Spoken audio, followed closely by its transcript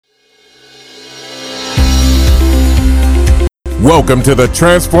Welcome to the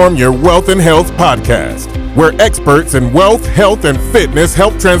Transform Your Wealth and Health podcast, where experts in wealth, health, and fitness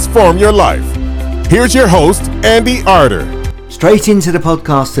help transform your life. Here's your host, Andy Arter. Straight into the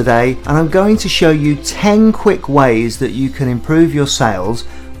podcast today, and I'm going to show you 10 quick ways that you can improve your sales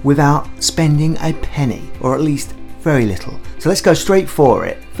without spending a penny, or at least very little. So let's go straight for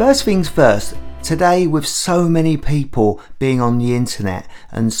it. First things first. Today, with so many people being on the internet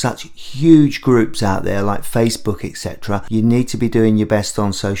and such huge groups out there like Facebook, etc., you need to be doing your best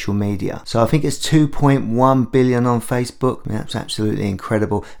on social media. So I think it's 2.1 billion on Facebook. I mean, that's absolutely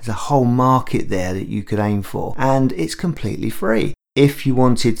incredible. There's a whole market there that you could aim for, and it's completely free. If you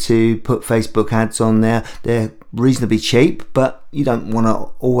wanted to put Facebook ads on there, they're reasonably cheap, but you don't want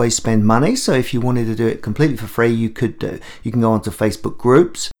to always spend money. So if you wanted to do it completely for free, you could do. You can go onto Facebook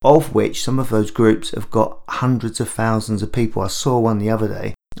groups, of which some of those groups have got hundreds of thousands of people. I saw one the other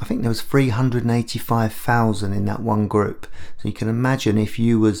day. I think there was 385,000 in that one group. So you can imagine if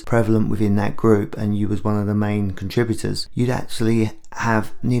you was prevalent within that group and you was one of the main contributors, you'd actually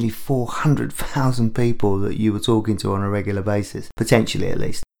have nearly 400,000 people that you were talking to on a regular basis, potentially at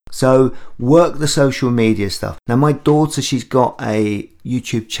least. So work the social media stuff. Now my daughter, she's got a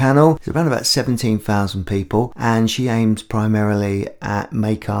YouTube channel. It's around about 17,000 people, and she aims primarily at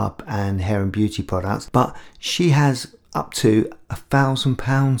makeup and hair and beauty products, but she has up to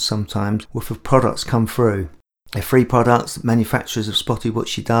 £1,000 sometimes worth of products come through. They're free products. Manufacturers have spotted what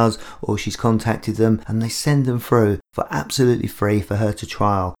she does, or she's contacted them, and they send them through for absolutely free for her to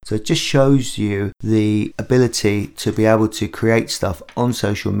trial. So it just shows you the ability to be able to create stuff on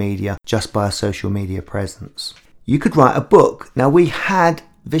social media just by a social media presence. You could write a book. Now, we had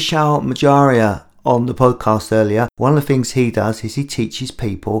Vishal Majaria on the podcast earlier. One of the things he does is he teaches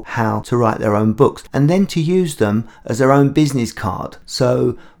people how to write their own books and then to use them as their own business card.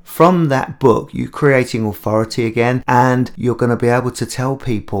 So from that book, you're creating authority again, and you're going to be able to tell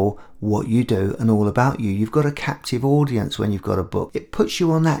people what you do and all about you. You've got a captive audience when you've got a book. It puts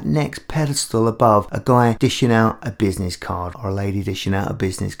you on that next pedestal above a guy dishing out a business card or a lady dishing out a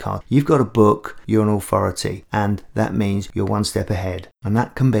business card. You've got a book, you're an authority, and that means you're one step ahead. And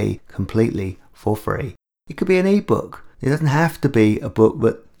that can be completely for free. It could be an ebook. It doesn't have to be a book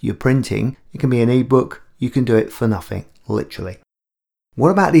that you're printing. It can be an ebook. You can do it for nothing, literally. What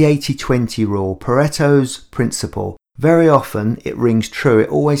about the 80-20 rule, Pareto's principle? Very often it rings true, it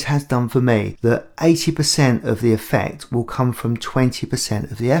always has done for me, that 80% of the effect will come from 20%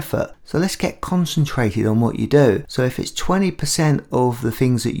 of the effort. So let's get concentrated on what you do. So if it's 20% of the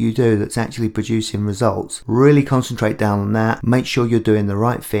things that you do that's actually producing results, really concentrate down on that, make sure you're doing the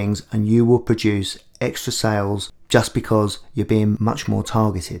right things, and you will produce extra sales just because you're being much more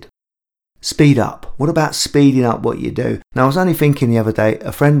targeted. Speed up. What about speeding up what you do? Now, I was only thinking the other day,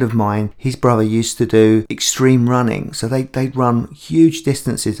 a friend of mine, his brother used to do extreme running. So they'd run huge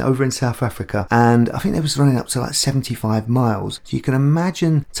distances over in South Africa, and I think they was running up to like 75 miles. So you can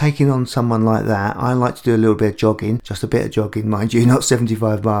imagine taking on someone like that. I like to do a little bit of jogging, just a bit of jogging, mind you, not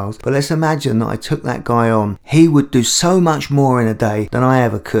 75 miles. But let's imagine that I took that guy on. He would do so much more in a day than I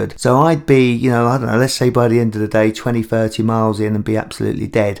ever could. So I'd be, I don't know, let's say by the end of the day, 20, 30 miles in and be absolutely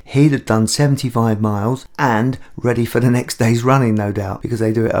dead. He'd have done 75 miles and ready for the next day's running, no doubt, because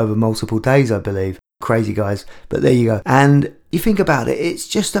they do it over multiple days, I believe. Crazy guys, but there you go. And you think about it, it's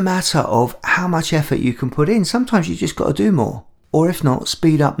just a matter of how much effort you can put in. Sometimes you just got to do more, or if not,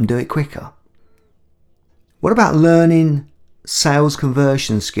 speed up and do it quicker. What about learning sales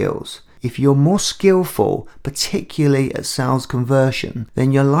conversion skills? If you're more skillful, particularly at sales conversion,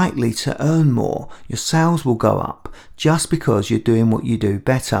 then you're likely to earn more. Your sales will go up just because you're doing what you do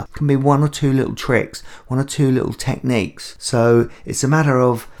better. It can be one or two little tricks, one or two little techniques. So it's a matter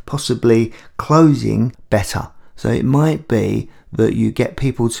of possibly closing better. So it might be that you get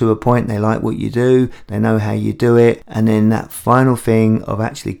people to a point, they like what you do, they know how you do it, and then that final thing of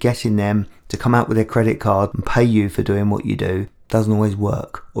actually getting them to come out with their credit card and pay you for doing what you do doesn't always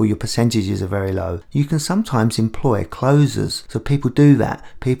work, or your percentages are very low. You can sometimes employ closers. So people do that.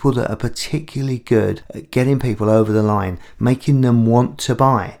 People that are particularly good at getting people over the line, making them want to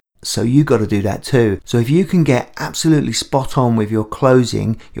buy. So you got to do that too. So if you can get absolutely spot on with your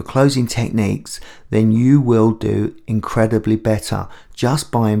closing techniques, then you will do incredibly better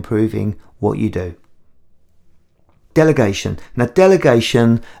just by improving what you do. Delegation. Now,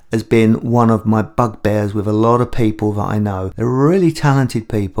 delegation has been one of my bugbears with a lot of people that I know. They're really talented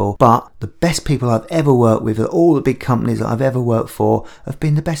people, but the best people I've ever worked with at all the big companies that I've ever worked for have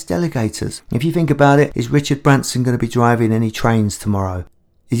been the best delegators. If you think about it, is Richard Branson going to be driving any trains tomorrow?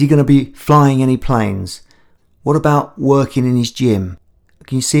 Is he going to be flying any planes? What about working in his gym?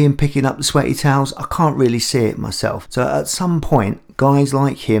 Can you see him picking up the sweaty towels? I can't really see it myself. So at some point, guys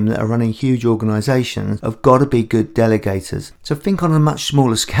like him that are running huge organisations have got to be good delegators. So think on a much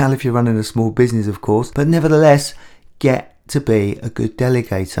smaller scale if you're running a small business, of course, but nevertheless, get to be a good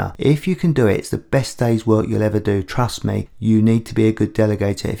delegator. If you can do it, it's the best day's work you'll ever do. Trust me, you need to be a good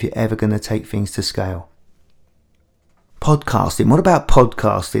delegator if you're ever going to take things to scale. Podcasting. What about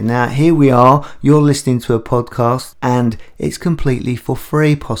podcasting? Now, here we are. You're listening to a podcast and it's completely for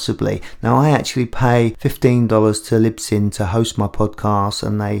free, possibly. Now, I actually pay $15 to Libsyn to host my podcast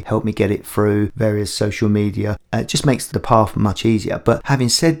and they help me get it through various social media. It just makes the path much easier. But having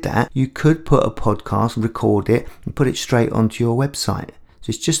said that, you could put a podcast, record it and put it straight onto your website. So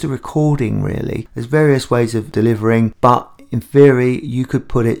it's just a recording, really. There's various ways of delivering, but in theory, you could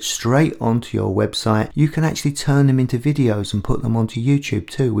put it straight onto your website. You can actually turn them into videos and put them onto YouTube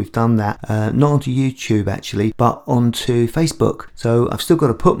too. We've done that, not onto YouTube actually, but onto Facebook. So I've still got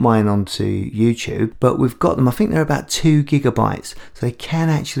to put mine onto YouTube, but we've got them. I think they're about 2 gigabytes. So they can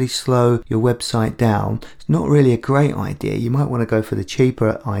actually slow your website down. It's not really a great idea. You might want to go for the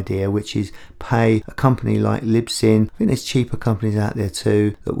cheaper idea, which is pay a company like Libsyn. I think there's cheaper companies out there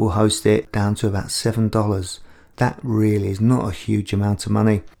too that will host it down to about $7. That really is not a huge amount of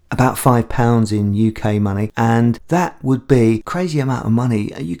money. About £5 in UK money, and that would be a crazy amount of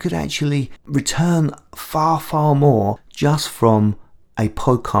money. You could actually return far more just from a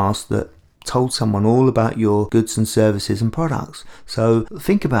podcast that told someone all about your goods and services and products. So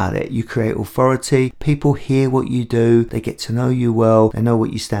think about it. You create authority, people hear what you do, they get to know you well, they know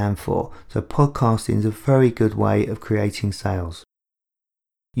what you stand for. So podcasting is a very good way of creating sales.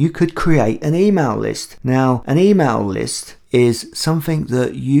 You could create an email list. Now, an email list is something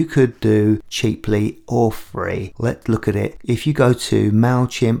that you could do cheaply or free. Let's look at it. If you go to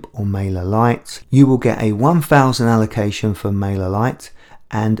MailChimp or MailerLite, you will get a 1,000 allocation for MailerLite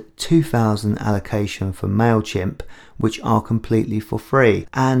and 2,000 allocation for MailChimp, which are completely for free.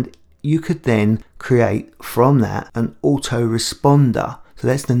 And you could then create from that an autoresponder. So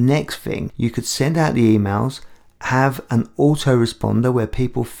that's the next thing. You could send out the emails, have an autoresponder where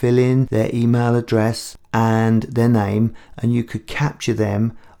people fill in their email address and their name, and you could capture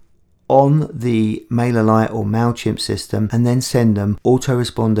them on the MailerLite or MailChimp system and then send them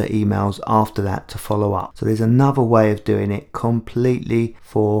autoresponder emails after that to follow up. So there's another way of doing it completely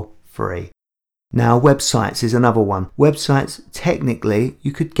for free. Now, websites is another one. Websites, technically,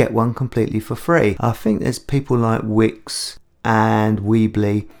 you could get one completely for free. I think there's people like Wix and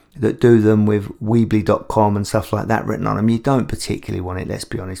Weebly that do them with Weebly.com and stuff like that written on them. You don't particularly want it, let's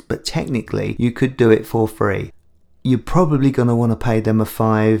be honest, but technically you could do it for free. You're probably going to want to pay them a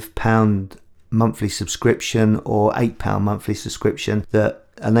 £5 monthly subscription or £8 monthly subscription that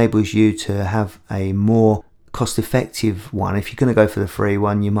enables you to have a more cost-effective one. If you're going to go for the free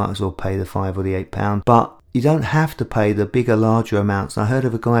one, you might as well pay the £5 or the £8, but you don't have to pay the bigger, larger amounts. I heard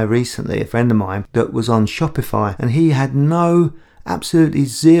of a guy recently, a friend of mine, that was on Shopify and he had absolutely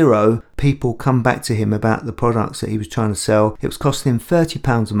zero people come back to him about the products that he was trying to sell. It was costing him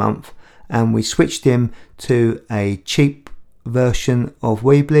 £30 a month, and we switched him to a cheap version of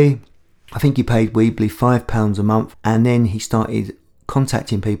Weebly. I think he paid Weebly £5 a month, and then he started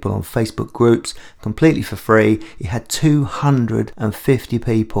contacting people on Facebook groups completely for free. He had 250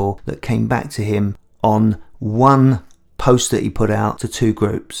 people that came back to him on one post that he put out to 2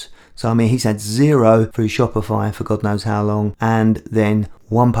 groups. So, I mean, he's had 0 through Shopify for God knows how long, and then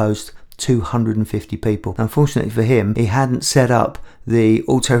one post, 250 people. Unfortunately for him, he hadn't set up the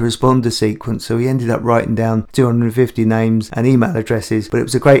autoresponder sequence, so he ended up writing down 250 names and email addresses, but it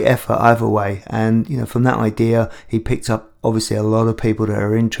was a great effort either way. And, from that idea, he picked up, obviously, a lot of people that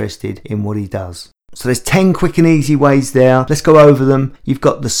are interested in what he does. So there's 10 quick and easy ways there. Let's go over them. You've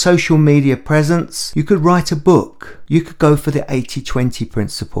got the social media presence. You could write a book. You could go for the 80-20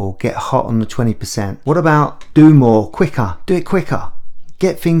 principle. Get hot on the 20%. What about do more, quicker? Do it quicker.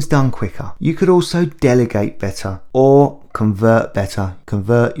 Get things done quicker. You could also delegate better or convert better.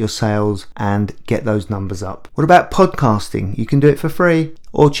 Convert your sales and get those numbers up. What about podcasting? You can do it for free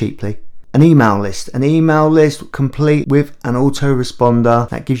or cheaply. An email list complete with an autoresponder.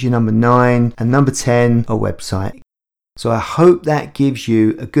 That gives you number 9, and number 10, a website. So I hope that gives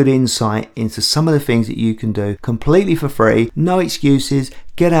you a good insight into some of the things that you can do completely for free. No excuses.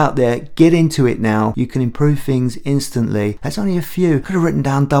 Get out there, get into it now. You can improve things instantly. That's only a few. Could have written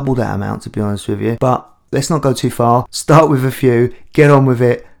down double that amount, to be honest with you, but let's not go too far. Start with a few, get on with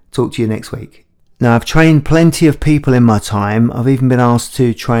it. Talk to you next week. Now, I've trained plenty of people in my time. I've even been asked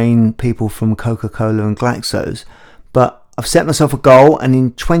to train people from Coca-Cola and Glaxo's. But I've set myself a goal, and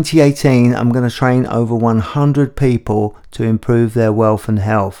in 2018 I'm going to train over 100 people to improve their wealth and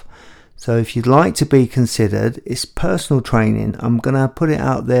health. So if you'd like to be considered, it's personal training. I'm going to put it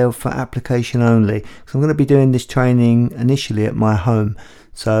out there for application only. So I'm going to be doing this training initially at my home.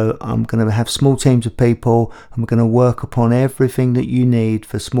 So I'm going to have small teams of people. I'm going to work upon everything that you need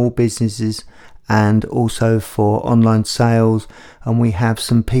for small businesses and also for online sales. And we have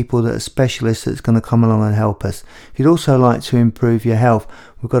some people that are specialists that's going to come along and help us. If you'd also like to improve your health,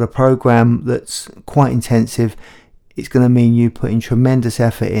 we've got a program that's quite intensive. It's going to mean you putting tremendous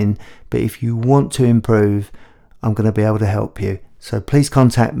effort in, but if you want to improve, I'm going to be able to help you. So please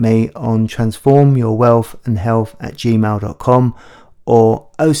contact me on transformyourwealthandhealth@gmail.com or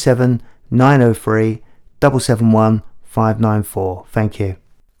 07903 771 594. Thank you.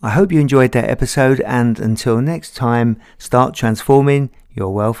 I hope you enjoyed that episode, and until next time, start transforming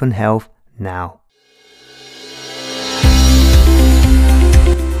your wealth and health now.